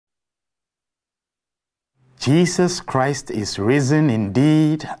Jesus Christ is risen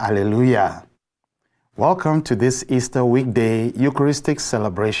indeed. Hallelujah. Welcome to this Easter weekday Eucharistic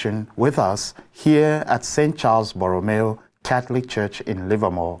celebration with us here at St. Charles Borromeo Catholic Church in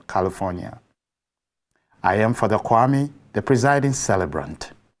Livermore, California. I am Father Kwame, the presiding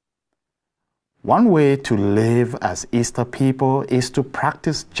celebrant. One way to live as Easter people is to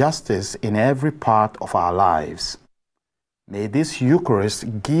practice justice in every part of our lives. May this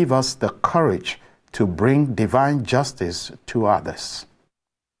Eucharist give us the courage to bring divine justice to others.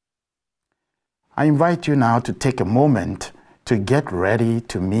 I invite you now to take a moment to get ready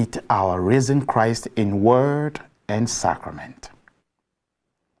to meet our risen Christ in word and sacrament.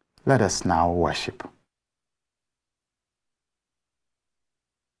 Let us now worship.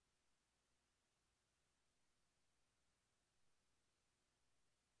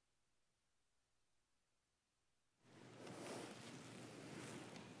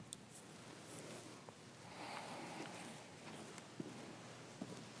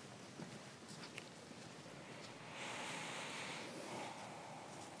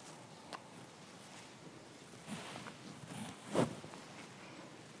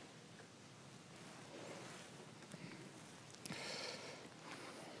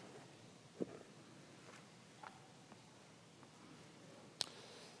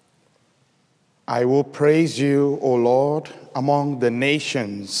 I will praise you, O Lord, among the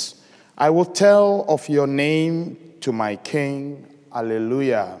nations. I will tell of your name to my King.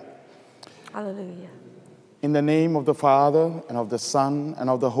 Alleluia. Hallelujah. In the name of the Father, and of the Son, and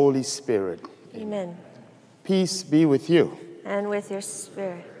of the Holy Spirit. Amen. Peace be with you. And with your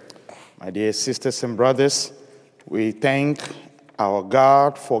spirit. My dear sisters and brothers, we thank our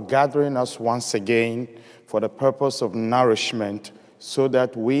God for gathering us once again for the purpose of nourishment so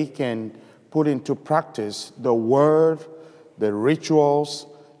that we can put into practice the word, the rituals,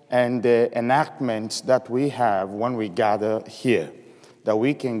 and the enactments that we have when we gather here, that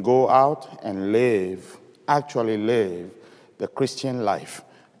we can go out and live, actually live the Christian life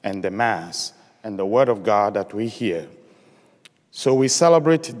and the Mass and the Word of God that we hear. So we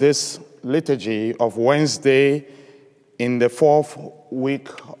celebrate this liturgy of Wednesday in the 4th week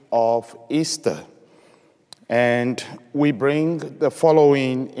of Easter. And we bring the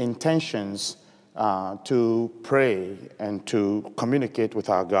following intentions to pray and to communicate with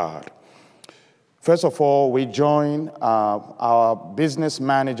our God. First of all, we join our business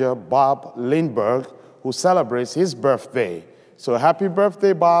manager, Bob Lindbergh, who celebrates his birthday. So happy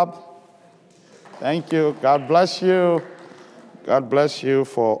birthday, Bob. Thank you. God bless you. God bless you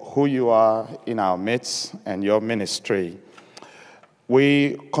for who you are in our midst and your ministry.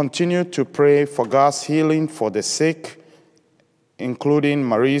 We continue to pray for God's healing for the sick, including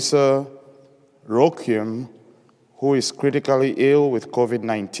Marisa Roquim, who is critically ill with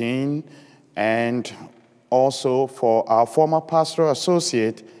COVID-19, and also for our former pastoral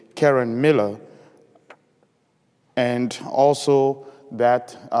associate, Karen Miller, and also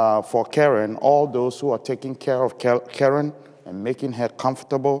that for Karen, all those who are taking care of Karen and making her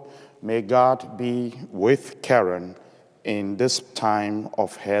comfortable, may God be with Karen in this time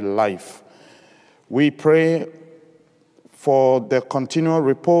of her life. We pray for the continual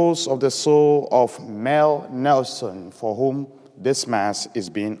repose of the soul of Mel Nelson, for whom this Mass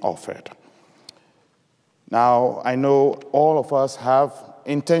is being offered. Now, I know all of us have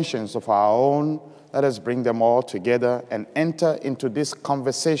intentions of our own. Let us bring them all together and enter into this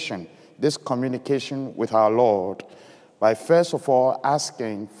conversation, this communication with our Lord, by first of all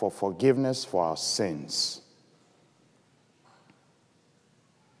asking for forgiveness for our sins.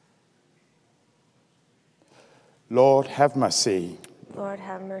 Lord, have mercy. Lord,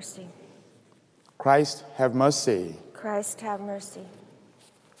 have mercy. Christ, have mercy. Christ, have mercy.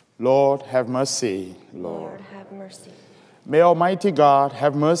 Lord, have mercy. Lord, have mercy. May Almighty God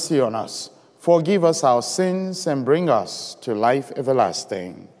have mercy on us, forgive us our sins, and bring us to life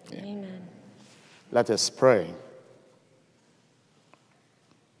everlasting. Amen. Let us pray.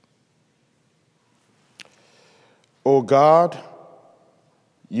 O God,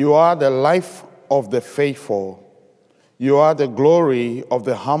 you are the life of the faithful. You are the glory of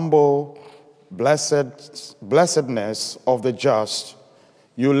the humble, blessedness of the just.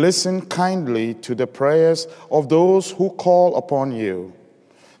 You listen kindly to the prayers of those who call upon you,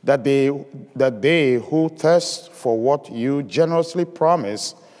 that they who thirst for what you generously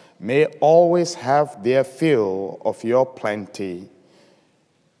promise may always have their fill of your plenty.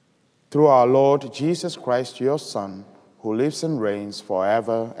 Through our Lord Jesus Christ, your Son, who lives and reigns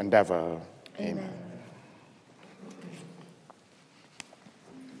forever and ever. Amen.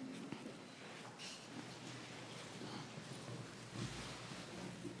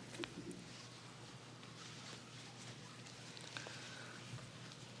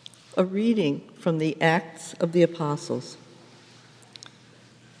 A reading from the Acts of the Apostles.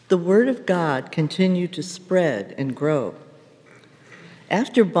 The word of God continued to spread and grow.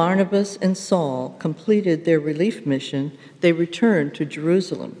 After Barnabas and Saul completed their relief mission, they returned to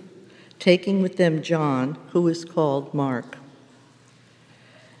Jerusalem, taking with them John, who is called Mark.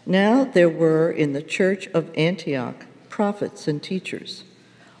 Now there were in the church of Antioch prophets and teachers: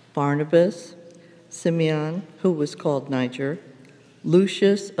 Barnabas, Simeon, who was called Niger,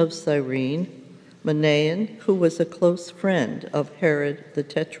 Lucius of Cyrene, Manaen, who was a close friend of Herod the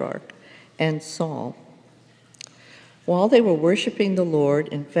Tetrarch, and Saul. While they were worshiping the Lord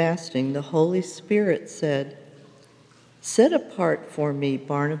and fasting, the Holy Spirit said, "Set apart for me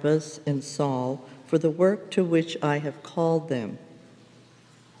Barnabas and Saul for the work to which I have called them."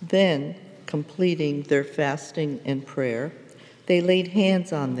 Then, completing their fasting and prayer, they laid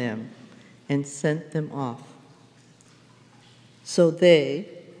hands on them and sent them off. So they,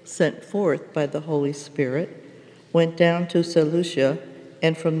 sent forth by the Holy Spirit, went down to Seleucia,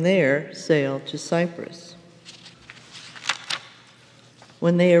 and from there sailed to Cyprus.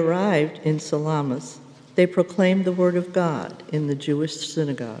 When they arrived in Salamis, they proclaimed the word of God in the Jewish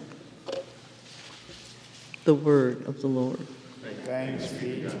synagogue. The word of the Lord. Thanks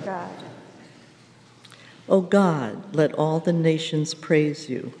be To God. O God, let all the nations praise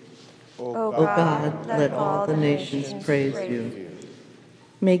you. O God, let all the nations praise you.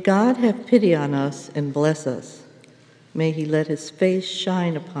 May God have pity on us and bless us. May he let his face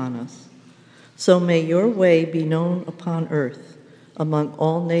shine upon us. So may your way be known upon earth, among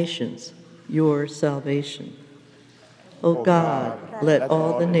all nations, your salvation. O God, let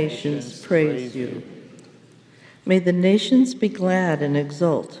all the nations praise you. May the nations be glad and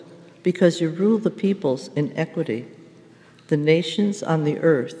exult, because you rule the peoples in equity. The nations on the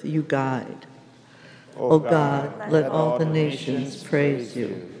earth you guide. O God, let all the nations praise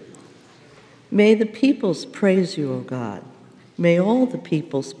you. May the peoples praise you, O God. May all the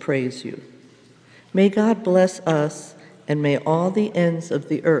peoples praise you. May God bless us, and may all the ends of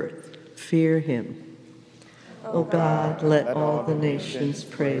the earth fear him. O God, let all the nations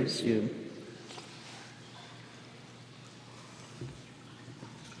praise you.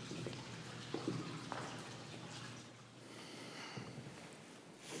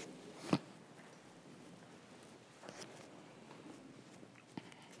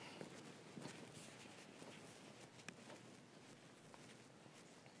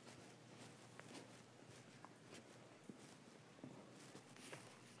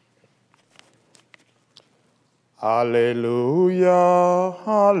 Hallelujah,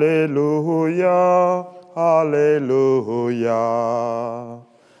 hallelujah, hallelujah.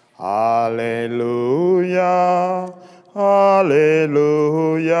 Hallelujah,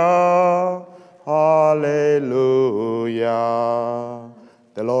 hallelujah, hallelujah.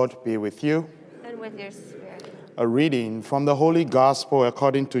 The Lord be with you. And with your spirit. A reading from the Holy Gospel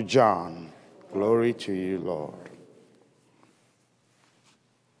according to John. Glory to you, Lord.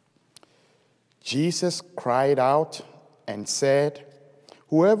 Jesus cried out and said,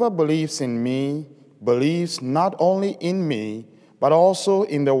 "Whoever believes in me believes not only in me, but also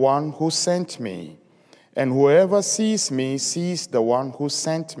in the one who sent me. And whoever sees me sees the one who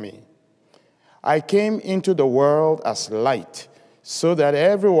sent me. I came into the world as light, so that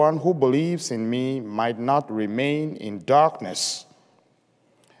everyone who believes in me might not remain in darkness.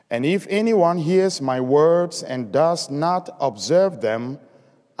 And if anyone hears my words and does not observe them,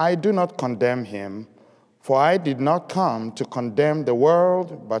 I do not condemn him, for I did not come to condemn the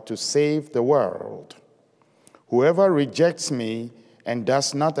world, but to save the world. Whoever rejects me and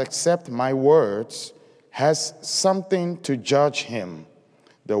does not accept my words has something to judge him,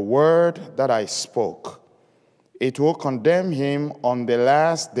 the word that I spoke. It will condemn him on the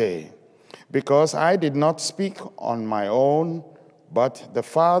last day, because I did not speak on my own, but the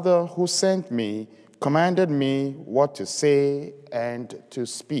Father who sent me commanded me what to say and to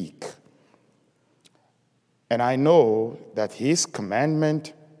speak. And I know that his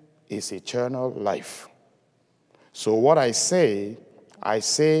commandment is eternal life. So what I say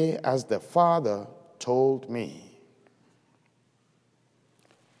as the Father told me."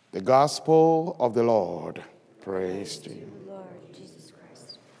 The Gospel of the Lord. Praise to you, Lord Jesus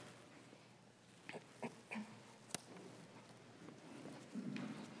Christ.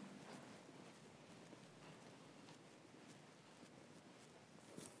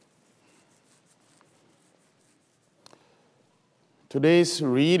 Today's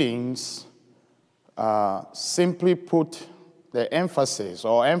readings simply put the emphasis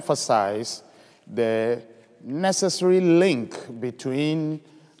or emphasize the necessary link between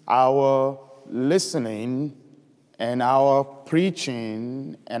our listening and our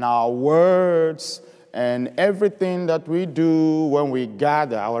preaching and our words and everything that we do when we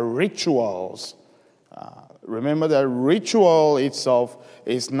gather, our rituals. Remember that ritual itself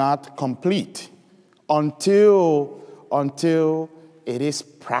is not complete until it is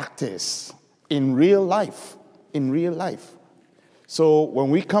practiced in real life. In real life. So when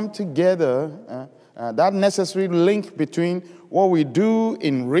we come together, that necessary link between what we do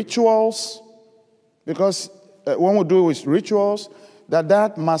in rituals, because when we do with rituals,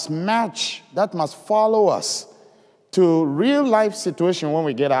 that must match, that must follow us to real life situation when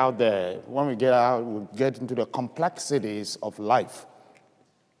we get out there. When we get out, we get into the complexities of life.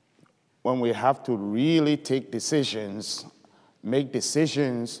 When we have to really take decisions, make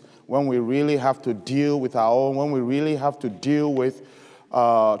decisions, when we really have to deal with our own, when we really have to deal with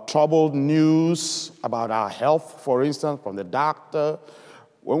troubled news about our health, for instance, from the doctor.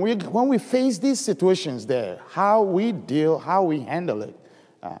 When we face these situations there, how we deal, how we handle it,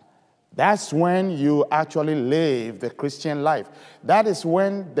 that's when you actually live the Christian life. That is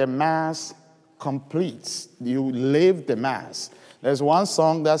when the Mass completes. You live the Mass. There's one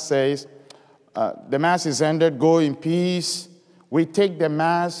song that says, the Mass is ended, go in peace. We take the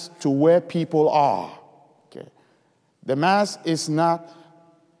Mass to where people are. Okay. The Mass is not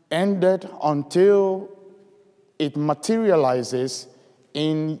ended until it materializes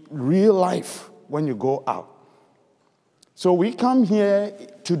in real life when you go out. So we come here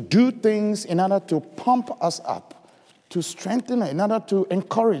to do things in order to pump us up, to strengthen us, in order to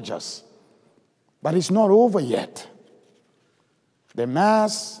encourage us. But it's not over yet. The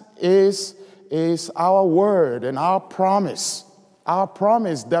Mass is our word and our promise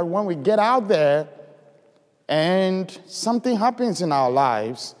that when we get out there and something happens in our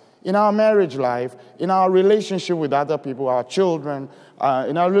lives, in our marriage life, in our relationship with other people, our children,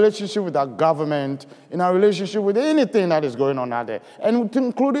 in our relationship with our government, in our relationship with anything that is going on out there, and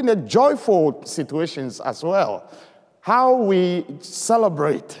including the joyful situations as well. How we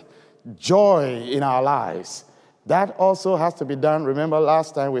celebrate joy in our lives. That also has to be done. Remember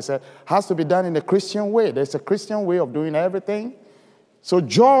last time we said, has to be done in the Christian way. There's a Christian way of doing everything. So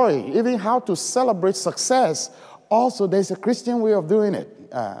joy, even how to celebrate success, also there's a Christian way of doing it.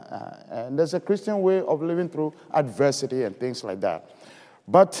 And there's a Christian way of living through adversity and things like that.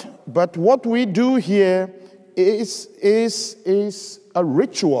 But what we do here is a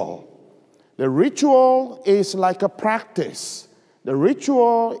ritual. The ritual is like a practice. The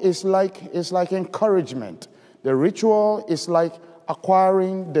ritual is like encouragement. The ritual is like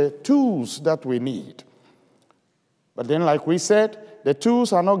acquiring the tools that we need. But then, like we said, the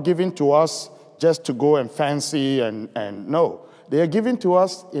tools are not given to us just to go and fancy and no. They are given to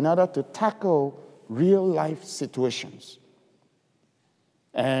us in order to tackle real life situations.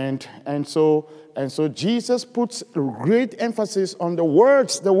 And so Jesus puts great emphasis on the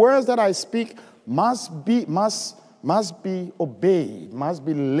words. The words that I speak must be obeyed, must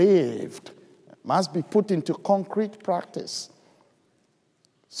be lived, must be put into concrete practice.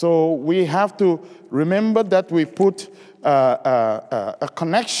 So we have to remember that we put a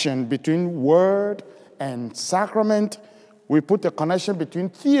connection between word and sacrament. We put a connection between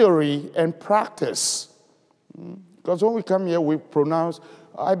theory and practice. Because when we come here, we pronounce,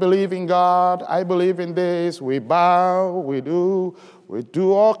 I believe in God, I believe in this, we bow, we do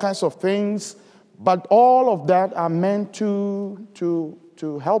all kinds of things. But all of that are meant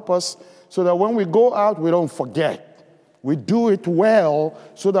to help us so that when we go out, we don't forget. We do it well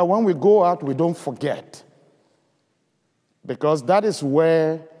so that when we go out, we don't forget. Because that is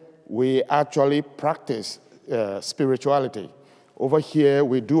where we actually practice spirituality. Over here,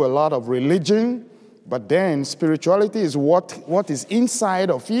 we do a lot of religion, but then spirituality is what is inside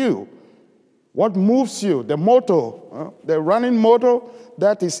of you. What moves you, the motor, the running motor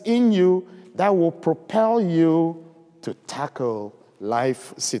that is in you that will propel you to tackle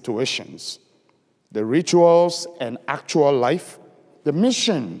life situations. The rituals and actual life. The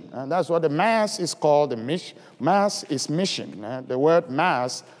mission, and that's what the Mass is called. The Mass is mission. The word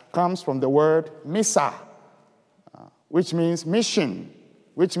Mass comes from the word missa, which means mission,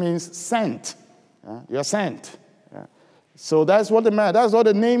 which means sent. You're sent. So that's what that's what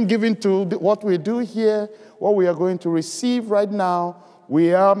the name given to what we do here, what we are going to receive right now.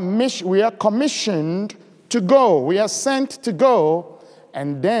 We are commissioned to go. We are sent to go,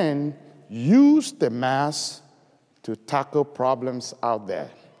 and then use the Mass to tackle problems out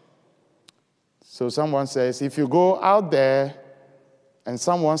there. So someone says, if you go out there and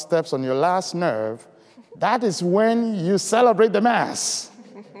someone steps on your last nerve, that is when you celebrate the Mass.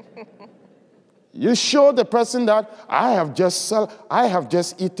 You show the person that I have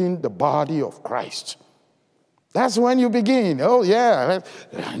just eaten the body of Christ. That's when you begin. Oh, yeah.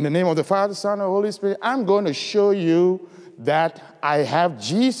 In the name of the Father, Son, and Holy Spirit, I'm going to show you that I have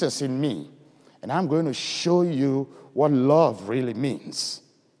Jesus in me. And I'm going to show you what love really means.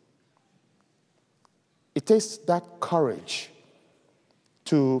 It takes that courage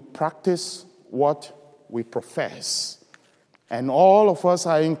to practice what we profess. And all of us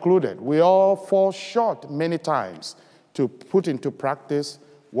are included. We all fall short many times to put into practice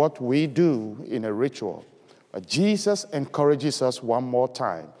what we do in a ritual. But Jesus encourages us one more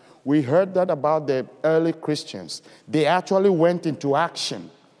time. We heard that about the early Christians. They actually went into action.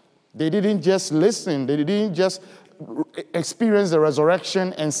 They didn't just listen. They didn't just experience the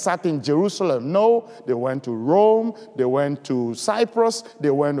resurrection and sat in Jerusalem. No, they went to Rome. They went to Cyprus. They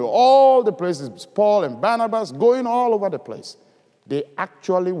went to all the places. Paul and Barnabas going all over the place. They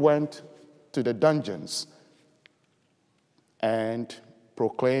actually went to the dungeons and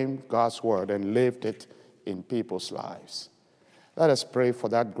proclaimed God's word and lived it in people's lives. Let us pray for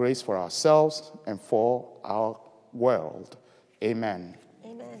that grace for ourselves and for our world. Amen.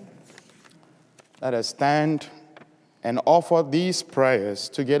 Amen. Let us stand and offer these prayers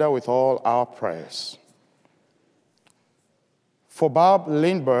together with all our prayers. For Bob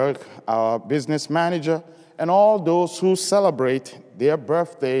Lindbergh, our business manager, and all those who celebrate their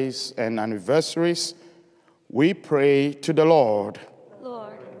birthdays and anniversaries, we pray to the Lord.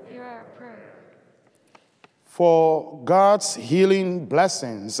 Lord, hear our prayer. For God's healing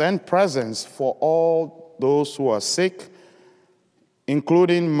blessings and presence for all those who are sick,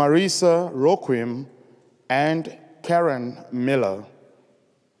 including Marisa Roquim and Karen Miller,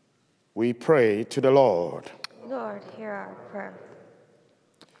 we pray to the Lord. Lord, hear our prayer.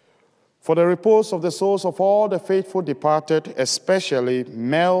 For the repose of the souls of all the faithful departed, especially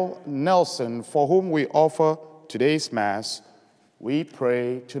Mel Nelson, for whom we offer today's Mass, we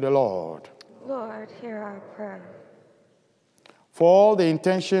pray to the Lord. Lord, hear our prayer. For all the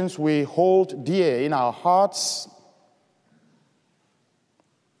intentions we hold dear in our hearts,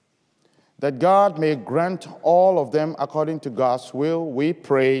 that God may grant all of them according to God's will, we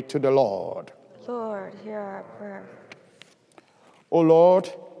pray to the Lord. Lord, hear our prayer. O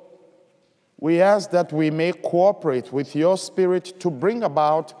Lord, we ask that we may cooperate with your Spirit to bring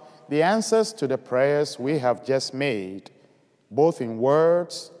about the answers to the prayers we have just made, both in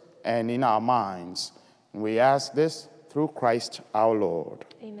words and in our minds. And we ask this through Christ our Lord.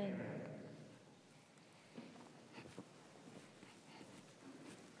 Amen.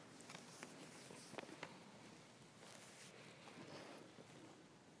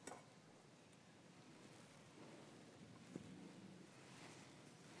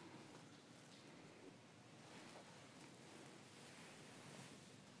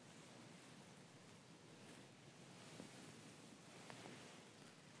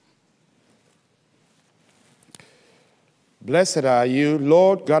 Blessed are you,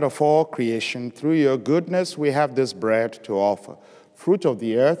 Lord God of all creation. Through your goodness we have this bread to offer. Fruit of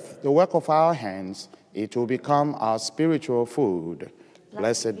the earth, the work of our hands, it will become our spiritual food.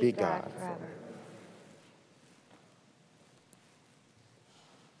 Blessed be God forever.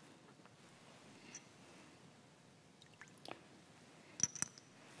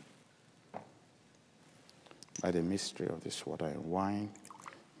 By the mystery of this water and wine,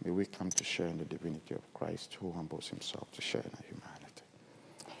 may we come to share in the divinity of Christ, who humbles himself to share in our humanity.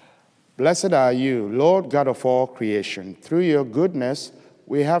 Blessed are you, Lord God of all creation. Through your goodness,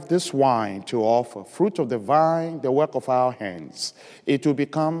 we have this wine to offer, fruit of the vine, the work of our hands. It will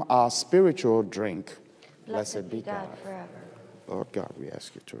become our spiritual drink. Blessed be God forever. Lord God, we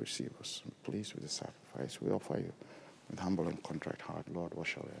ask you to receive us. Please, with the sacrifice we offer you with humble and contrite heart, Lord,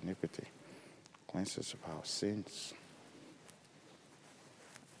 wash away iniquity, cleanse us of our sins.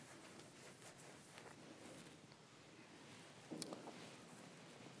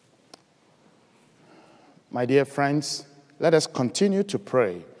 My dear friends, let us continue to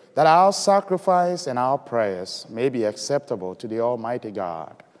pray that our sacrifice and our prayers may be acceptable to the Almighty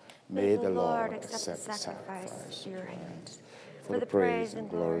God. May the Lord accept the sacrifice to your hands, for the praise and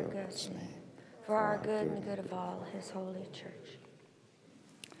glory of God's name, for our good and the good of all his holy church.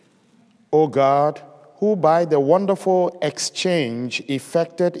 O God, who by the wonderful exchange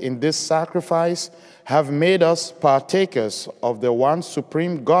effected in this sacrifice have made us partakers of the one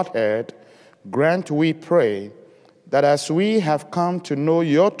supreme Godhead, grant, we pray, that as we have come to know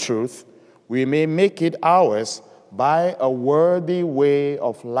your truth, we may make it ours by a worthy way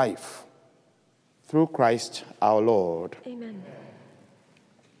of life. Through Christ our Lord. Amen.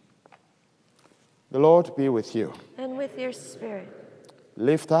 The Lord be with you. And with your spirit.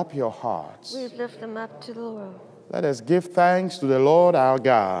 Lift up your hearts. We lift them up to the Lord. Let us give thanks to the Lord our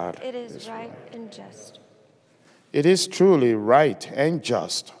God. It is right and just. It is truly right and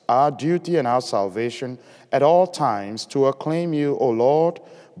just, our duty and our salvation at all times to acclaim you, O Lord,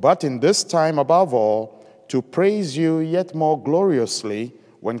 but in this time above all, to praise you yet more gloriously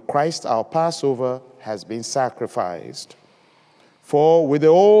when Christ our Passover has been sacrificed. For with the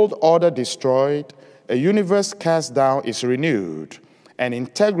old order destroyed, a universe cast down is renewed, and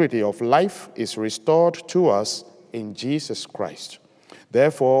integrity of life is restored to us in Jesus Christ.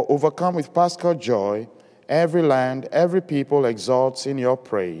 Therefore, overcome with paschal joy, every land, every people exalts in your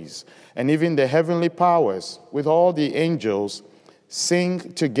praise, and even the heavenly powers, with all the angels, sing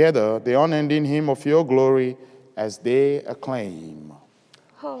together the unending hymn of your glory as they acclaim.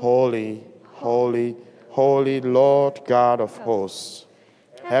 Holy, holy, holy Lord God of hosts,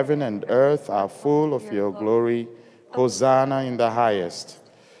 heaven and earth are full of your glory. Hosanna in the highest.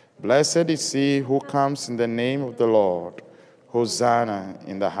 Blessed is he who comes in the name of the Lord. Hosanna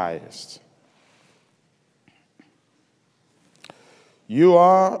in the highest. You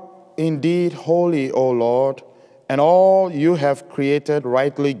are indeed holy, O Lord, and all you have created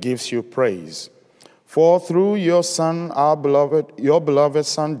rightly gives you praise. For through your Son, your beloved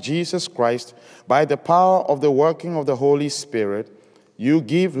Son, Jesus Christ, by the power of the working of the Holy Spirit, you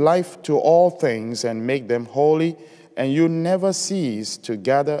give life to all things and make them holy, and you never cease to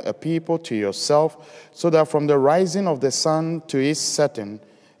gather a people to yourself, so that from the rising of the sun to its setting,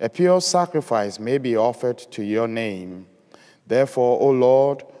 a pure sacrifice may be offered to your name. Therefore, O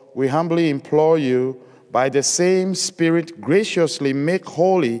Lord, we humbly implore you, by the same Spirit, graciously make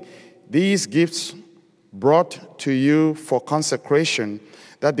holy these gifts brought to you for consecration,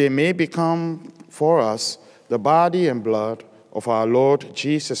 that they may become for us the body and blood of our Lord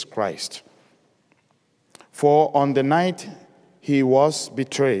Jesus Christ. For on the night he was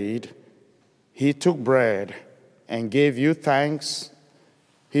betrayed, he took bread and gave you thanks.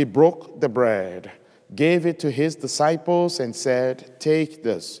 He broke the bread, gave it to his disciples, and said, "Take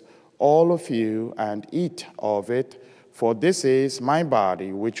this, all of you, and eat of it, for this is my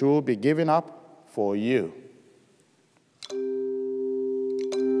body, which will be given up for you."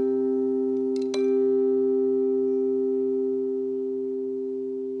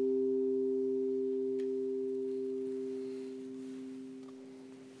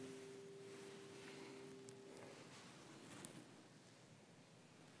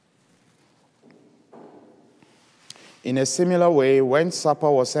 In a similar way, when supper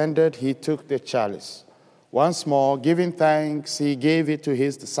was ended, he took the chalice. Once more, giving thanks, he gave it to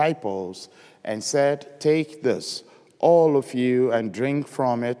his disciples and said, "Take this, all of you, and drink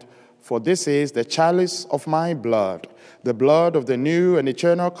from it, for this is the chalice of my blood, the blood of the new and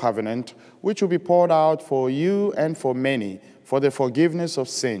eternal covenant, which will be poured out for you and for many for the forgiveness of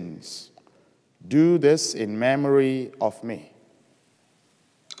sins. Do this in memory of me."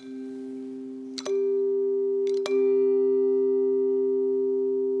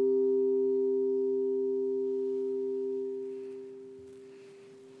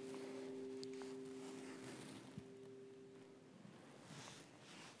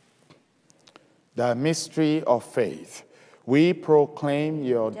 The mystery of faith. We proclaim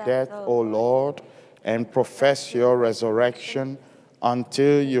your death, O Lord, and profess your resurrection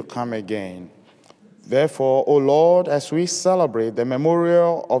until you come again. Therefore, O Lord, as we celebrate the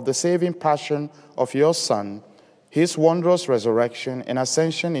memorial of the saving passion of your Son, his wondrous resurrection and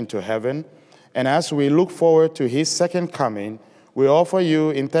ascension into heaven, and as we look forward to his second coming, we offer you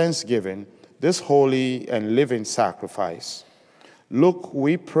in thanksgiving this holy and living sacrifice. Look,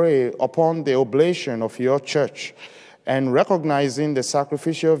 we pray, upon the oblation of your church, and recognizing the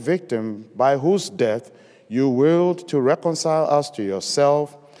sacrificial victim by whose death you willed to reconcile us to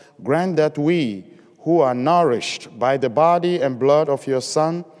yourself, grant that we, who are nourished by the body and blood of your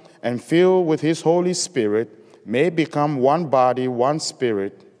Son and filled with his Holy Spirit, may become one body, one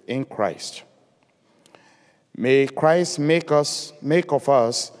spirit in Christ. May Christ make of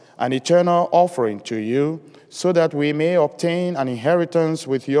us an eternal offering to you, so that we may obtain an inheritance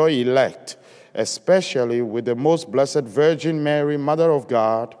with your elect, especially with the most blessed Virgin Mary, Mother of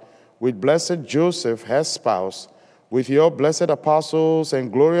God, with blessed Joseph, her spouse, with your blessed apostles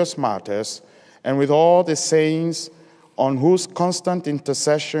and glorious martyrs, and with all the saints on whose constant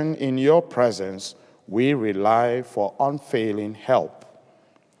intercession in your presence we rely for unfailing help.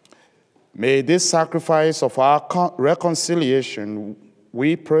 May this sacrifice of our reconciliation,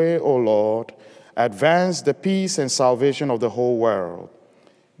 we pray, O Lord, advance the peace and salvation of the whole world.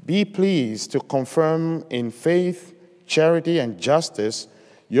 Be pleased to confirm in faith, charity, and justice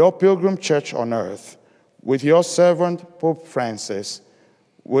your pilgrim church on earth, with your servant Pope Francis,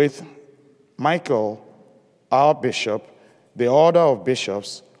 with Michael, our bishop, the order of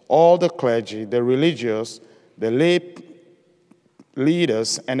bishops, all the clergy, the religious, the lay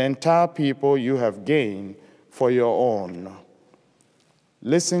leaders, and entire people you have gained for your own.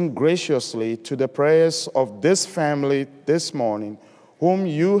 Listen graciously to the prayers of this family this morning, whom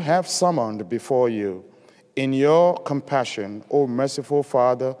you have summoned before you. In your compassion, O merciful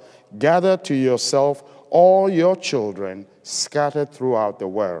Father, gather to yourself all your children scattered throughout the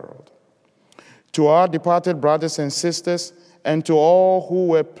world. To our departed brothers and sisters, and to all who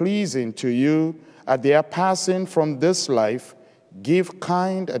were pleasing to you at their passing from this life, give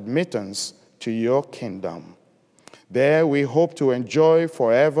kind admittance to your kingdom. There we hope to enjoy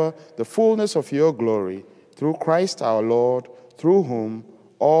forever the fullness of your glory, through Christ our Lord, through whom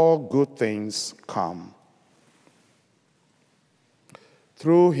all good things come.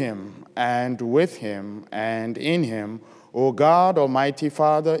 Through him, and with him, and in him, O God, Almighty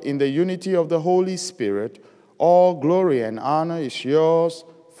Father, in the unity of the Holy Spirit, all glory and honor is yours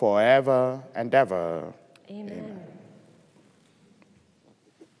forever and ever. Amen.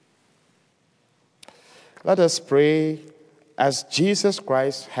 Let us pray as Jesus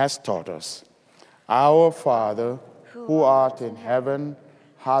Christ has taught us. Our Father, who art in heaven,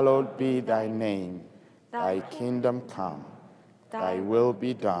 hallowed be thy name. Thy kingdom come, thy will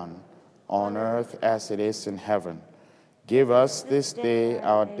be done, on earth as it is in heaven. Give us this day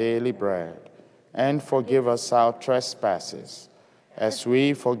our daily bread, and forgive us our trespasses, as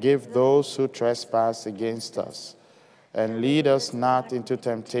we forgive those who trespass against us. And lead us not into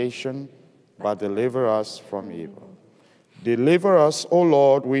temptation, but deliver us from evil. Deliver us, O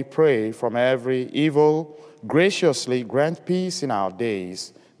Lord, we pray, from every evil. Graciously grant peace in our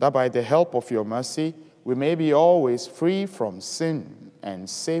days, that by the help of your mercy we may be always free from sin and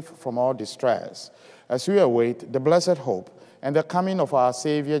safe from all distress, as we await the blessed hope and the coming of our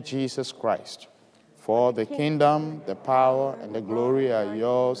Savior Jesus Christ. For the kingdom, the power, and the glory are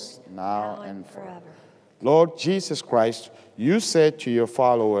yours now and forever. Lord Jesus Christ, you said to your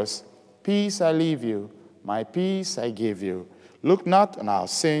followers, "Peace I leave you, my peace I give you. Look not on our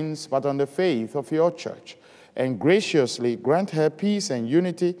sins, but on the faith of your church, and graciously grant her peace and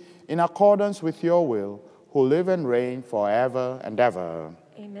unity in accordance with your will, who live and reign forever and ever."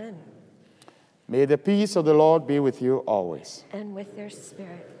 Amen. May the peace of the Lord be with you always. And with their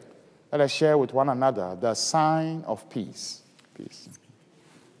spirit. Let us share with one another the sign of peace. Peace.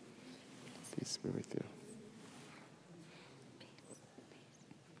 Peace be with you.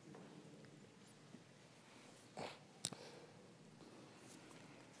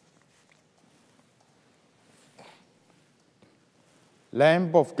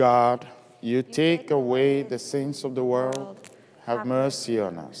 Lamb of God, you take away the sins of the world, have mercy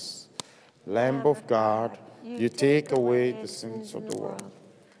on us. Lamb of God, you take away the sins of the world,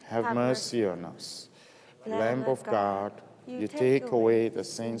 have mercy on us. Lamb of God, you take away the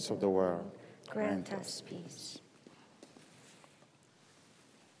sins of the world, grant us peace.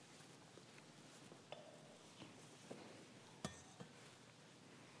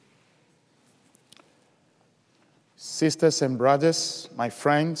 Sisters and brothers, my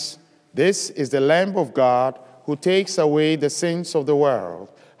friends, this is the Lamb of God who takes away the sins of the world.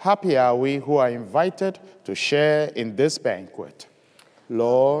 Happy are we who are invited to share in this banquet.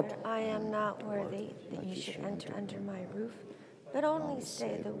 Lord, I am not worthy that you should enter under my roof, but only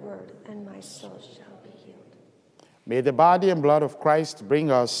say the word, and my soul shall be healed. may the body and blood of Christ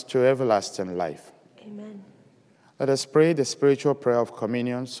bring us to everlasting life. Amen. Let us pray the spiritual prayer of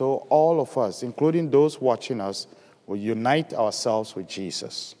communion so all of us, including those watching us, will unite ourselves with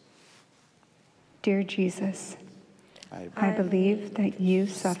Jesus. Dear Jesus, I believe that you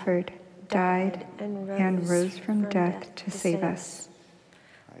suffered, died, and rose from death to save us.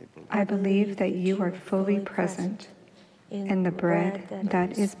 I believe that you are fully present in the bread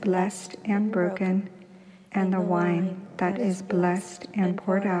that is blessed and broken, and the wine that is blessed and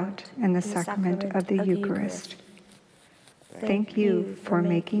poured out in the sacrament of the Eucharist. Thank you for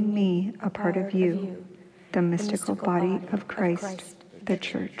making me a part of you, the mystical body of Christ, the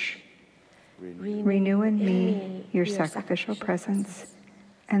Church. Renew in me your sacrificial presence,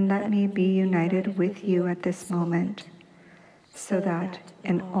 and let me be united with you at this moment, so that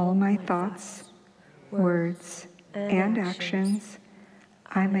in all my thoughts, words, and actions,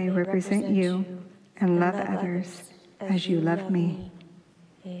 I may represent you and love others as you love me.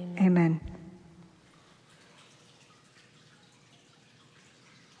 Amen.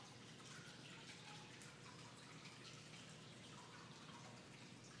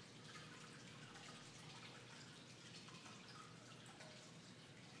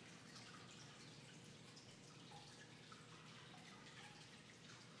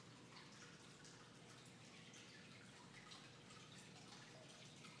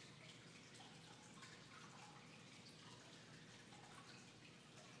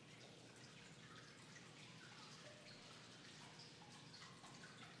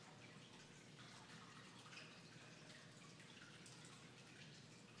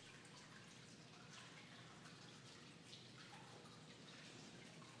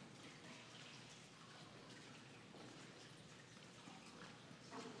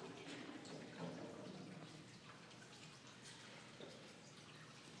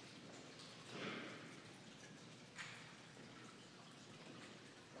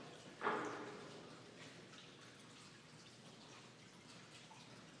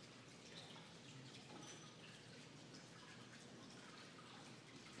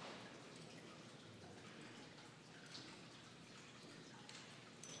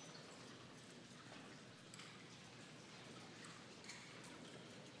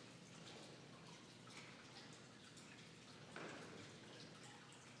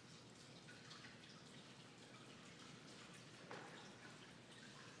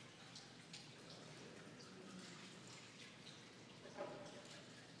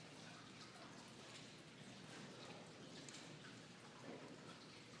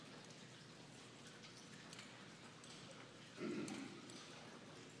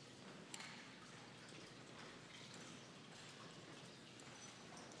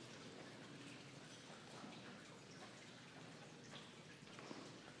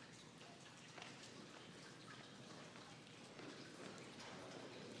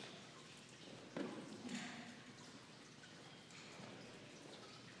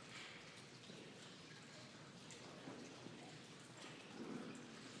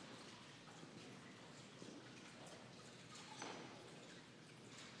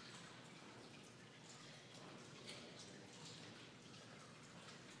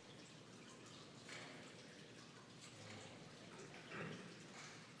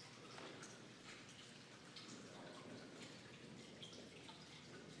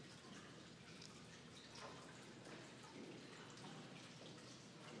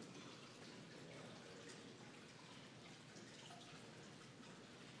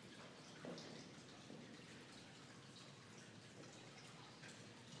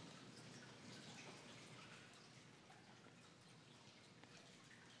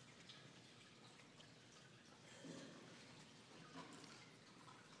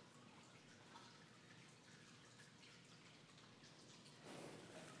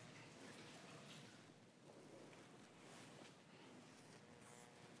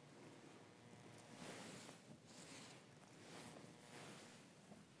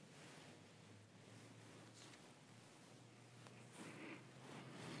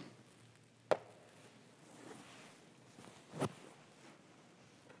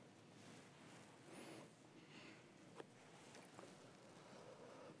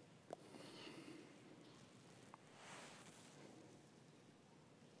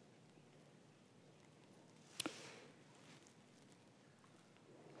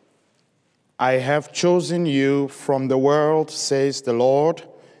 I have chosen you from the world, says the Lord,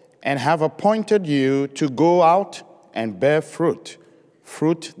 and have appointed you to go out and bear fruit,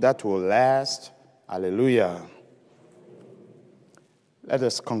 fruit that will last. Hallelujah. Let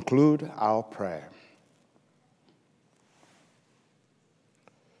us conclude our prayer.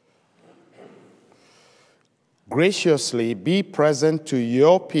 Graciously be present to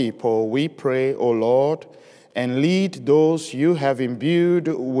your people, we pray, O Lord, and lead those you have imbued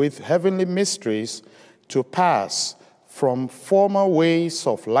with heavenly mysteries to pass from former ways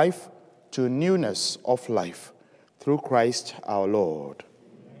of life to newness of life, through Christ our Lord.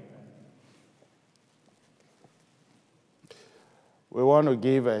 We want to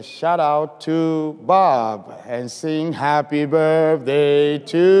give a shout out to Bob and sing happy birthday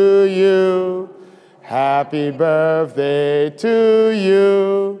to you. Happy birthday to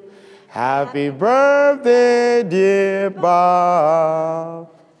you. Happy birthday, dear Bob.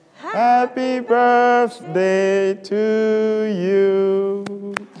 Happy birthday to you.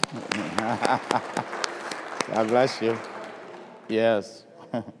 God bless you. Yes.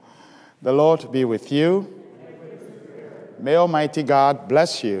 The Lord be with you. May Almighty God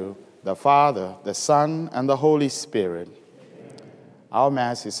bless you, the Father, the Son, and the Holy Spirit. Our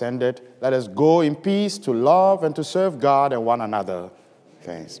Mass is ended. Let us go in peace to love and to serve God and one another.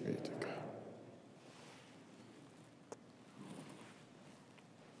 Thanks be to God.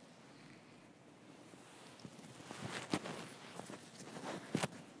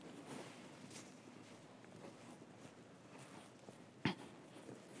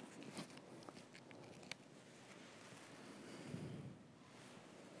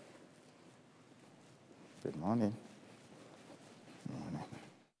 Good morning.